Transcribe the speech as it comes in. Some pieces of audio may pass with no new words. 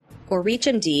For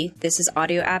ReachMD, this is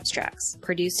Audio Abstracts,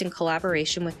 produced in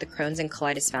collaboration with the Crohn's and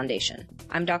Colitis Foundation.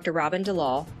 I'm Dr. Robin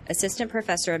DeLaw, Assistant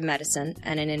Professor of Medicine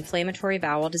and an Inflammatory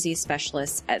Bowel Disease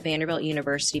Specialist at Vanderbilt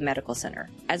University Medical Center,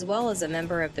 as well as a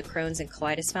member of the Crohn's and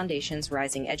Colitis Foundation's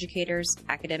Rising Educators,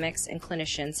 Academics, and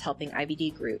Clinicians Helping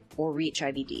IBD Group, or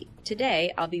ReachIBD.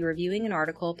 Today, I'll be reviewing an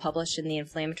article published in the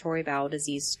Inflammatory Bowel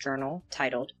Disease Journal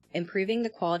titled Improving the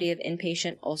Quality of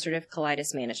Inpatient Ulcerative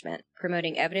Colitis Management,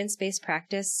 Promoting Evidence-Based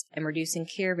Practice and Reducing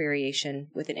Care Variation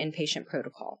with an Inpatient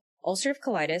Protocol. Ulcerative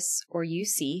colitis, or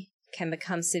UC, can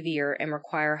become severe and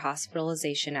require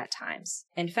hospitalization at times.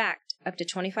 In fact, up to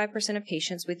 25% of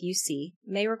patients with UC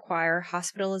may require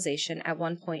hospitalization at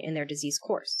one point in their disease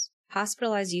course.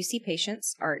 Hospitalized UC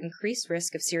patients are at increased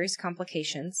risk of serious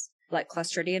complications like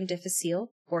Clostridium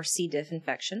difficile, or C. diff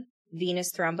infection,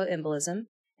 venous thromboembolism,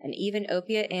 and even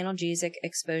opiate analgesic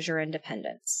exposure and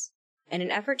dependence. In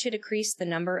an effort to decrease the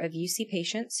number of UC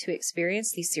patients who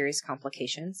experience these serious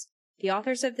complications, the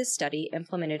authors of this study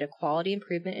implemented a quality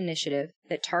improvement initiative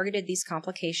that targeted these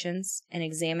complications and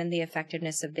examined the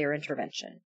effectiveness of their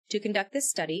intervention. To conduct this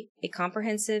study, a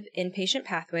comprehensive inpatient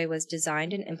pathway was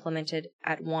designed and implemented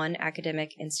at one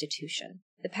academic institution.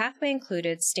 The pathway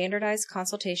included standardized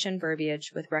consultation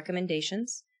verbiage with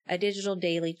recommendations, a digital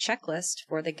daily checklist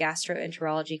for the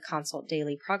Gastroenterology Consult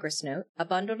Daily Progress Note, a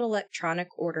bundled electronic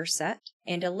order set,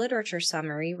 and a literature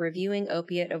summary reviewing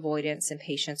opiate avoidance in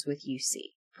patients with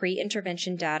UC.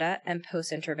 Pre-intervention data and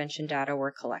post-intervention data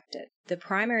were collected. The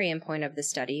primary endpoint of the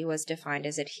study was defined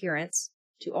as adherence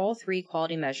to all three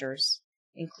quality measures,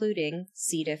 including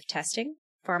C. diff testing,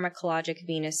 pharmacologic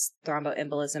venous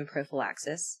thromboembolism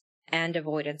prophylaxis, and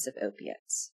avoidance of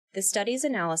opiates. The study's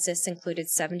analysis included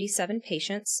 77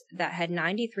 patients that had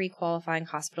 93 qualifying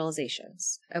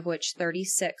hospitalizations, of which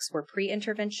 36 were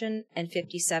pre-intervention and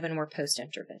 57 were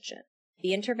post-intervention.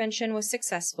 The intervention was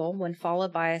successful when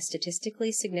followed by a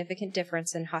statistically significant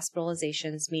difference in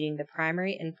hospitalizations meeting the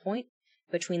primary endpoint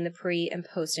between the pre- and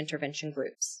post-intervention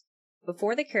groups.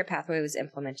 Before the care pathway was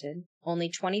implemented, only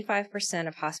 25%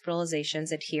 of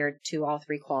hospitalizations adhered to all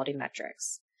three quality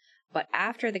metrics. But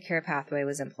after the care pathway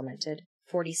was implemented,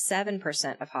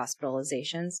 47% of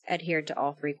hospitalizations adhered to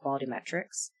all three quality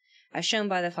metrics, as shown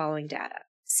by the following data.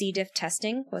 C. diff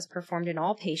testing was performed in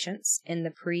all patients in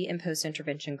the pre- and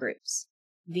post-intervention groups.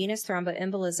 Venous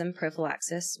thromboembolism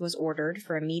prophylaxis was ordered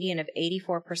for a median of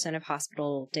 84% of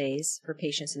hospital days for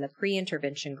patients in the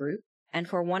pre-intervention group and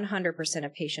for 100%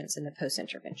 of patients in the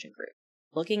post-intervention group.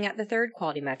 Looking at the third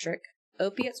quality metric,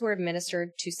 opiates were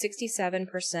administered to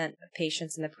 67% of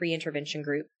patients in the pre-intervention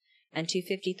group and to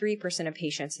 53% of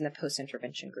patients in the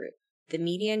post-intervention group. The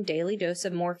median daily dose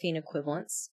of morphine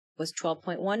equivalents was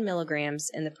 12.1 milligrams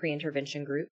in the pre-intervention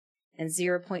group and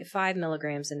 0.5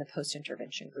 milligrams in the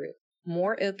post-intervention group.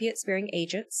 More opiate-sparing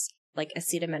agents, like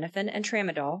acetaminophen and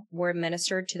tramadol, were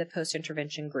administered to the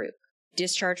post-intervention group.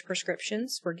 Discharge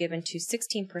prescriptions were given to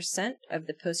 16% of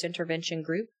the post-intervention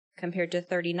group compared to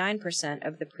 39%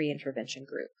 of the pre-intervention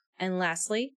group. And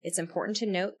lastly, it's important to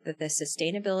note that the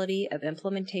sustainability of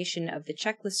implementation of the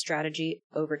checklist strategy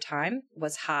over time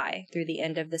was high through the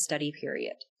end of the study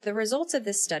period. The results of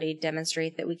this study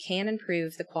demonstrate that we can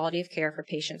improve the quality of care for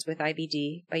patients with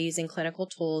IBD by using clinical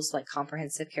tools like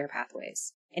comprehensive care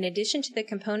pathways. In addition to the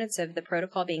components of the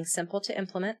protocol being simple to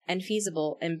implement and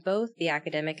feasible in both the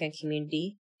academic and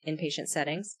community inpatient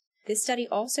settings, this study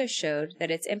also showed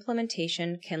that its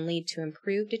implementation can lead to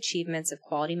improved achievements of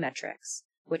quality metrics,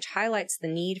 which highlights the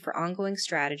need for ongoing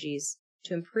strategies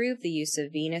to improve the use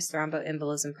of venous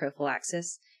thromboembolism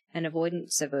prophylaxis and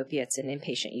avoidance of opiates in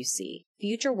inpatient UC.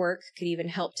 Future work could even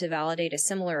help to validate a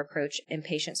similar approach in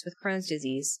patients with Crohn's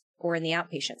disease or in the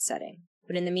outpatient setting.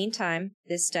 But in the meantime,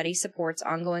 this study supports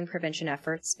ongoing prevention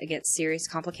efforts against serious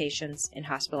complications in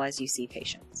hospitalized UC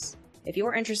patients. If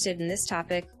you're interested in this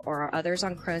topic or others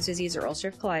on Crohn's disease or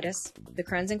ulcerative colitis, the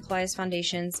Crohn's and Colitis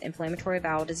Foundation's Inflammatory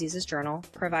Bowel Diseases Journal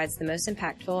provides the most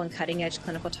impactful and cutting-edge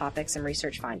clinical topics and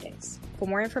research findings. For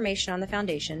more information on the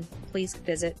foundation, please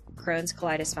visit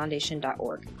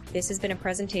crohnscolitisfoundation.org. This has been a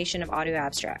presentation of Audio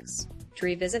Abstracts. To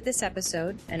revisit this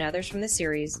episode and others from the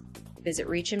series, visit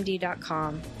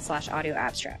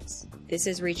reachmd.com/audioabstracts. This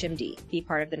is ReachMD. Be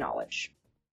part of the knowledge.